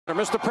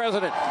Mr.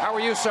 President, how are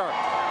you, sir?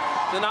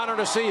 It's an honor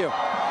to see you.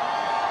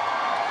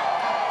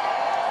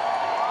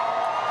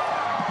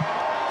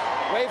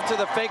 Wave to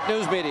the fake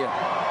news media.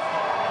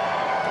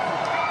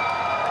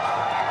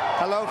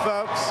 Hello,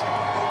 folks.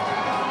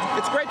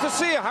 It's great to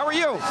see you. How are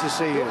you? Nice to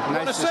see you. You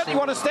want to sit? You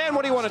want to stand?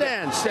 What do you want to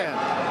do? Stand.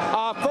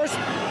 First,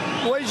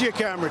 where's your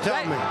camera?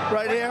 Tell me.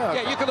 Right here?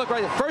 Yeah, you can look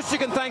right there. First, you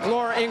can thank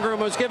Laura Ingraham,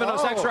 who's given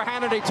us extra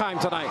Hannity time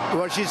tonight.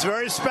 Well, she's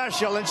very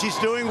special, and she's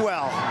doing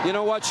well. You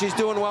know what? She's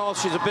doing well.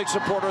 She's a big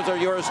supporter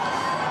of yours.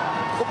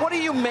 But what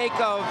do you make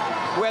of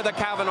where the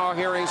Kavanaugh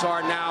hearings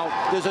are now?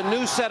 There's a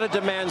new set of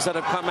demands that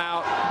have come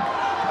out.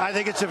 I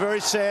think it's a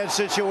very sad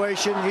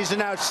situation. He's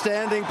an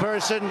outstanding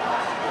person.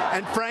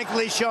 And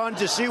frankly, Sean,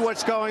 to see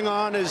what's going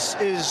on is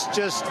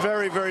just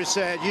very, very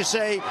sad. You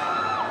say,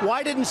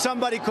 why didn't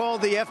somebody call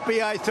the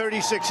FBI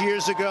 36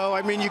 years ago?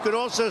 I mean, you could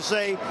also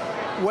say,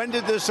 when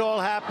did this all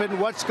happen?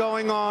 What's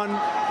going on?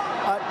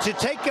 To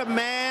take a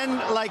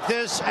man like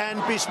this and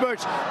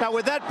besmirch. Now,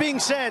 with that being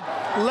said,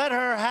 let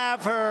her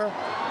have her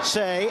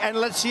say, and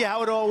let's see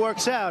how it all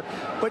works out.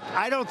 But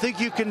I don't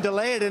think you can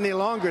delay it any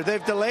longer.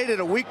 They've delayed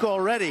it a week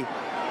already.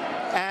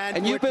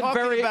 And you've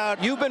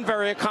been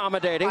very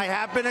accommodating. I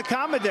have been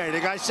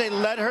accommodating. I say,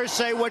 let her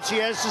say what she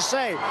has to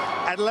say,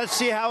 and let's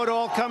see how it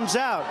all comes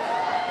out.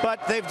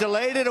 But they've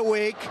delayed it a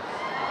week,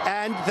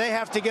 and they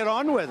have to get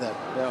on with it.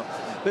 Yeah.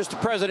 Mr.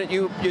 President,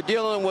 you're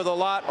dealing with a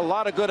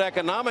lot of good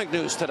economic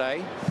news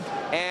today.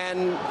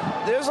 And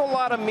there's a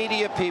lot of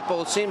media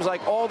people, it seems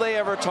like all they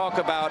ever talk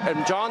about,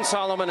 and John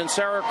Solomon and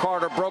Sarah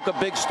Carter broke a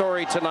big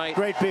story tonight.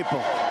 Great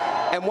people.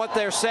 And what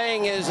they're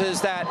saying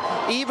is that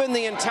even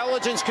the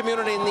intelligence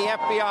community and the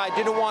FBI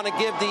didn't want to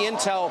give the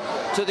intel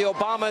to the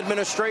Obama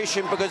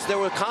administration because there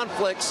were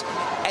conflicts,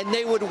 and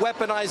they would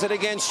weaponize it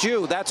against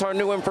you. That's our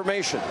new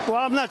information. Well,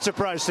 I'm not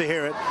surprised to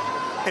hear it.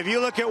 If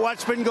you look at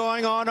what's been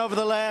going on over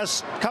the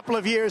last couple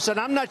of years, and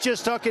I'm not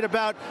just talking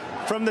about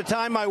from the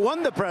time I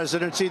won the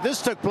presidency,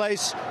 this took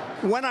place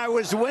when I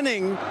was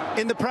winning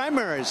in the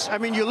primaries. I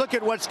mean, you look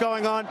at what's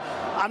going on,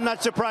 I'm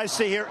not surprised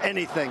to hear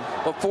anything.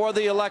 Before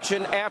the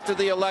election, after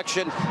the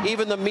election,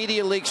 even the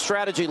media leak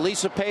strategy,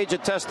 Lisa Page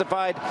had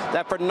testified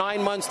that for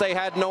 9 months they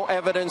had no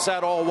evidence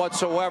at all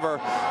whatsoever.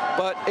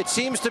 But it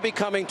seems to be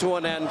coming to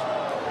an end.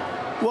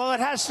 Well,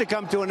 it has to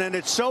come to an end.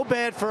 It's so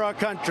bad for our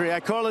country. I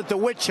call it the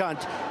witch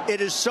hunt.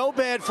 It is so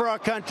bad for our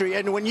country.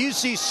 And when you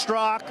see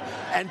Strzok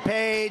and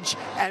Page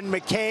and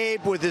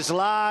McCabe with his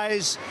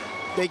lies,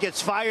 they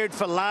gets fired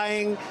for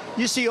lying.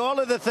 You see all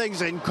of the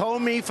things, and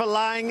Comey for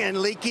lying and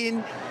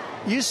leaking.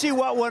 You see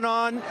what went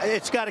on.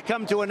 It's got to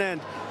come to an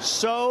end.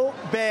 So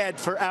bad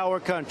for our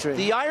country.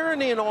 The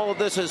irony in all of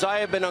this is I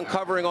have been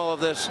uncovering all of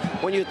this.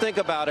 When you think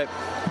about it,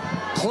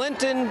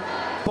 Clinton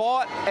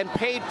bought and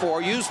paid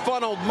for, used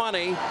funneled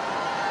money,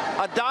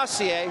 a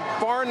dossier,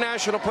 foreign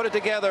national put it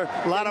together.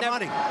 A lot of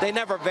money. They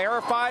never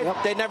verified.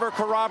 Yep. They never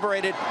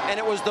corroborated, and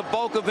it was the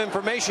bulk of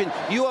information.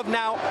 You have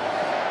now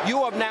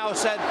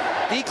said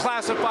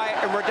declassify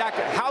and redact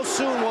it. How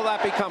soon will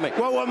that be coming?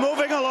 Well, we're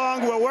moving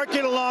along. We're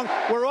working along.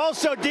 We're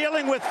also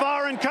dealing with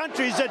foreign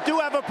countries that do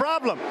have a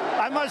problem.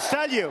 I must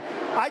tell you,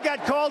 I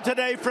got called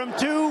today from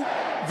two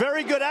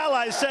very good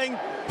allies saying,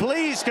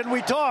 please, can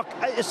we talk?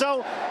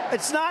 So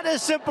it's not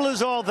as simple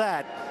as all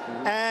that.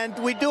 And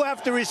we do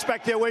have to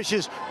respect their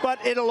wishes,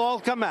 but it'll all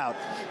come out.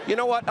 You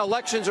know what?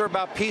 Elections are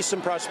about peace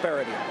and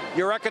prosperity.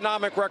 Your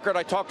economic record,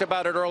 I talked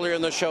about it earlier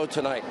in the show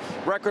tonight.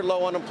 Record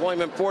low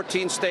unemployment,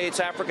 14 states,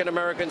 African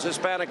Americans,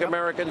 Hispanic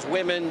Americans,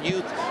 women,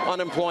 youth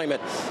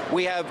unemployment.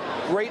 We have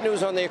great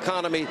news on the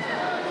economy.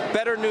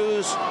 Better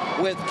news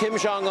with Kim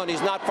Jong-un.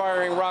 He's not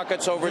firing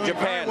rockets over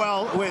Japan.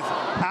 Well, with,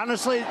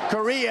 honestly,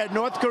 Korea,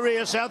 North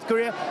Korea, South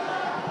Korea,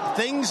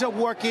 things are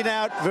working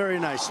out very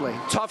nicely.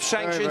 Tough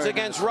sanctions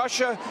against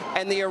Russia,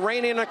 and the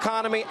Iranian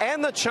economy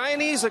and the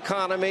Chinese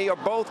economy are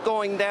both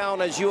going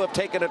down as you have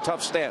taken a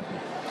tough stand.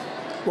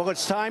 Well,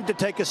 it's time to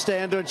take a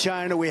stand on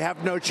China. We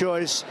have no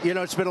choice. You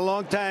know, it's been a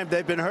long time.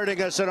 They've been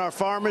hurting us, and our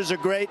farmers are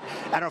great,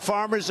 and our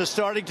farmers are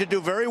starting to do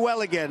very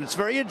well again. It's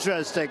very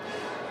interesting.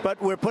 But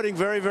we're putting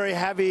very, very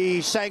heavy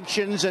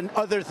sanctions and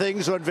other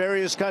things on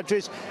various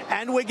countries,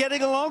 and we're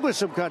getting along with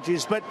some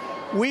countries. But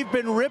we've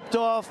been ripped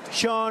off,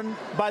 Sean,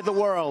 by the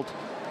world.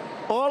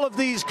 All of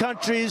these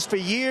countries for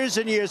years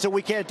and years, and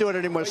we can't do it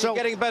anymore. So you're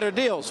getting better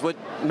deals with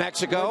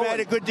Mexico. We had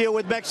a good deal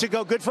with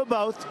Mexico. Good for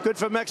both. Good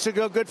for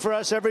Mexico. Good for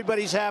us.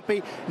 Everybody's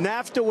happy.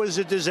 NAFTA was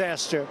a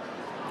disaster.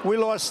 We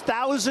lost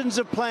thousands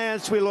of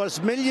plants. We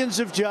lost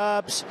millions of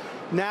jobs.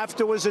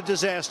 NAFTA was a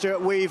disaster.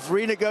 We've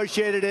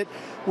renegotiated it.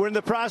 We're in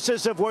the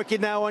process of working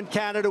now on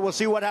Canada. We'll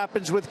see what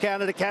happens with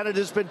Canada.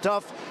 Canada's been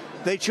tough.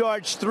 They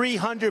charge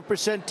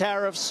 300%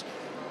 tariffs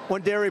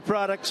on dairy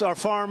products. Our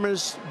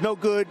farmers, no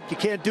good. You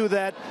can't do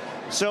that.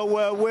 So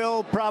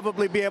we'll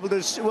probably be able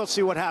to. We'll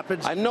see what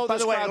happens. I know. By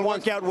the way, it'll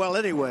work out well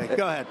anyway.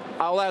 Go ahead.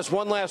 I'll ask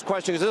one last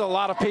question because there's a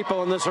lot of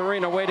people in this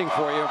arena waiting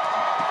for you,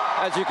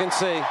 as you can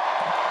see.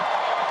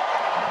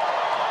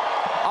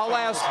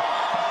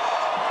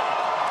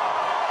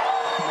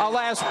 I'll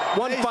ask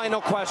one final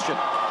question.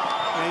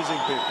 Amazing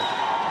people.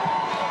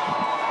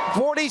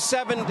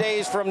 47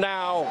 days from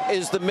now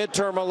is the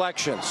midterm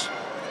elections.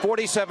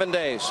 47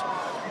 days.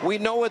 We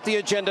know what the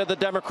agenda of the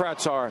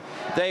Democrats are.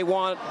 They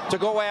want to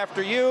go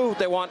after you.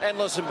 They want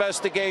endless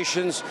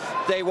investigations.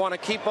 They want to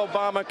keep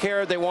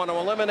Obamacare. They want to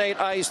eliminate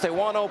ICE. They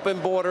want open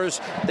borders.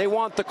 They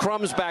want the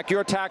crumbs back,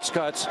 your tax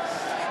cuts.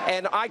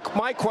 And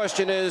my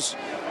question is,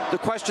 the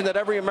question that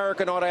every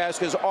American ought to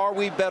ask is, are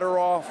we better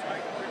off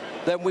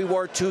than we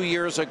were 2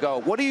 years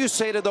ago? What do you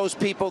say to those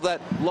people that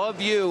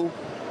love you,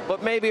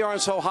 but maybe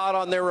aren't so hot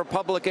on their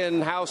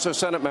Republican House or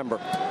Senate member?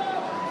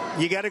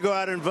 You got to go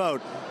out and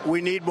vote.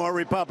 We need more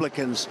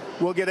Republicans.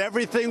 We'll get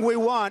everything we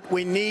want.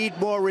 We need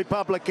more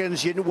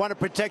Republicans. You want to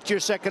protect your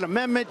Second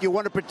Amendment. You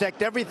want to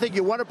protect everything.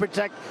 You want to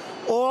protect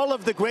all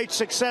of the great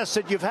success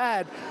that you've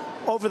had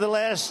over the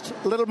last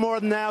little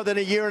more now than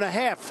a year and a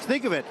half.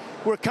 Think of it.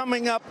 We're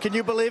coming up, can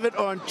you believe it,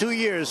 on 2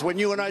 years when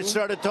you and I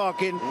started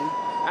talking.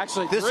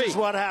 Actually, this is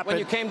what happened. When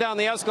you came down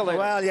the escalator.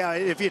 Well, yeah,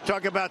 if you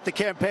talk about the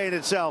campaign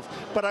itself.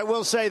 But I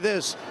will say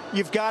this.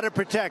 You've got to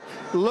protect.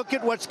 Look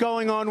at what's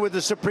going on with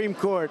the Supreme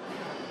Court.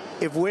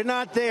 If we're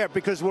not there,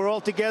 because we're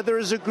all together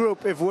as a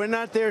group, if we're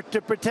not there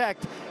to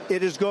protect,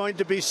 it is going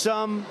to be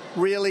some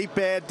really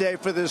bad day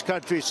for this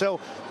country. So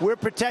we're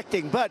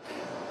protecting. But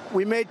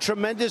we made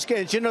tremendous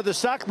gains. You know, the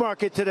stock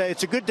market today,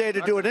 it's a good day to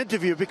do an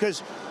interview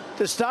because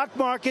the stock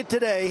market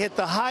today hit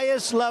the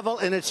highest level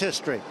in its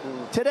history.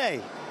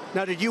 Today.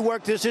 Now, did you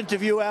work this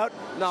interview out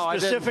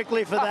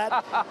specifically for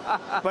that?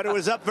 But it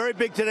was up very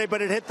big today,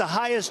 but it hit the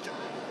highest,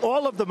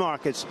 all of the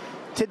markets.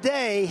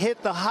 Today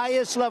hit the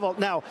highest level.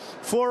 Now,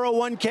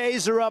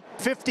 401ks are up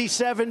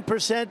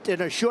 57%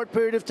 in a short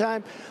period of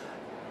time.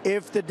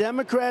 If the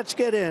Democrats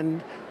get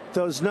in,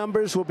 those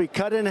numbers will be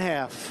cut in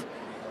half.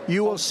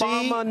 You will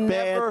see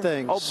bad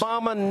things.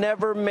 Obama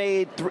never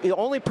made, the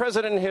only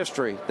president in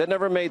history that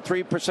never made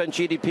 3%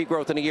 GDP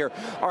growth in a year.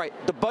 All right,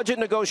 the budget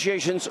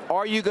negotiations,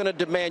 are you going to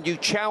demand, you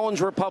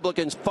challenge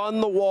Republicans,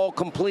 fund the wall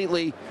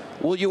completely?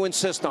 Will you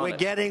insist on it? We're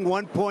getting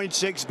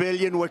 $1.6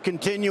 billion. We're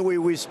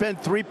continuing. We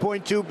spent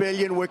 $3.2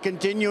 billion. We're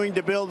continuing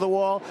to build the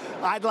wall.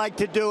 I'd like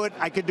to do it.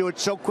 I could do it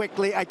so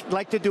quickly. I'd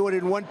like to do it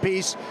in one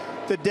piece.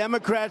 The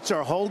Democrats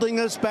are holding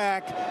us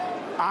back.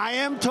 I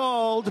am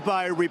told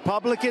by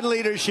Republican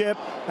leadership,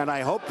 and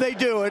I hope they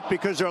do it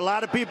because there are a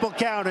lot of people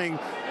counting.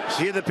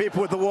 See the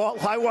people with the wall?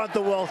 I want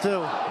the wall, too.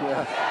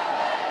 Yeah.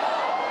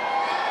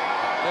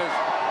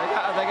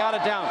 They got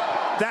it down.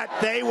 That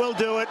they will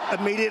do it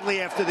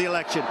immediately after the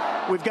election.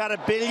 We've got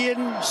 $1.6 billion.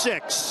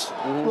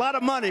 A lot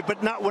of money,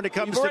 but not when it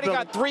comes to building. You've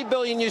already got $3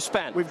 billion you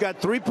spent. We've got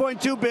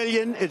 $3.2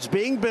 billion. It's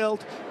being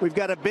built. We've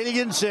got $1.6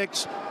 billion,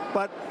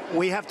 but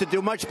we have to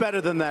do much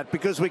better than that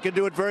because we can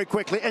do it very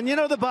quickly. And you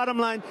know the bottom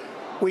line?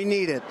 We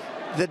need it.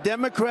 The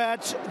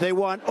Democrats, they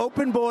want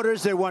open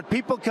borders. They want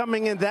people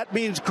coming in. That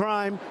means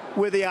crime.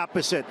 We're the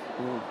opposite.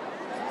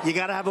 You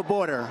got to have a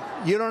border.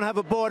 You don't have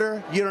a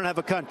border, you don't have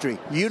a country.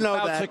 You know that.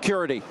 It's about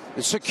security.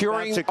 It's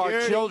securing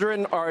our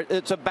children.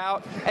 It's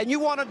about, and you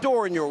want a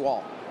door in your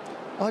wall.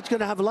 Oh, it's going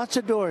to have lots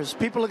of doors.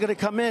 People are going to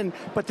come in,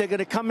 but they're going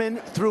to come in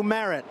through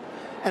merit.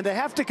 And they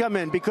have to come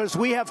in because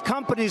we have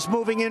companies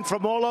moving in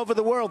from all over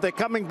the world. They're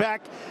coming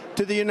back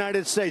to the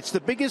United States. The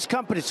biggest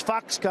companies,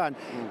 Foxconn,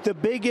 the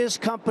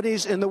biggest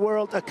companies in the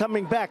world are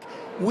coming back.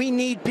 We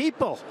need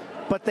people,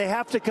 but they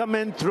have to come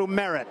in through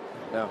merit.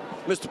 Yeah.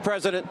 Mr.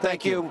 President,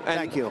 thank you. And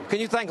thank you.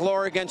 Can you thank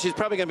Laura again? She's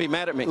probably going to be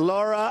mad at me.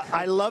 Laura,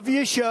 I love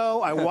your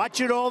show. I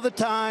watch it all the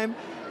time.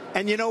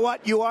 And you know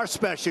what? You are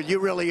special. You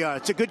really are.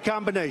 It's a good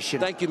combination.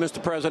 Thank you,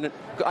 Mr. President.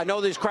 I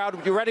know this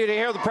crowd. You ready to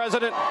hear the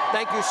president?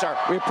 Thank you, sir.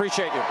 We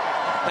appreciate you.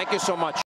 Thank you so much.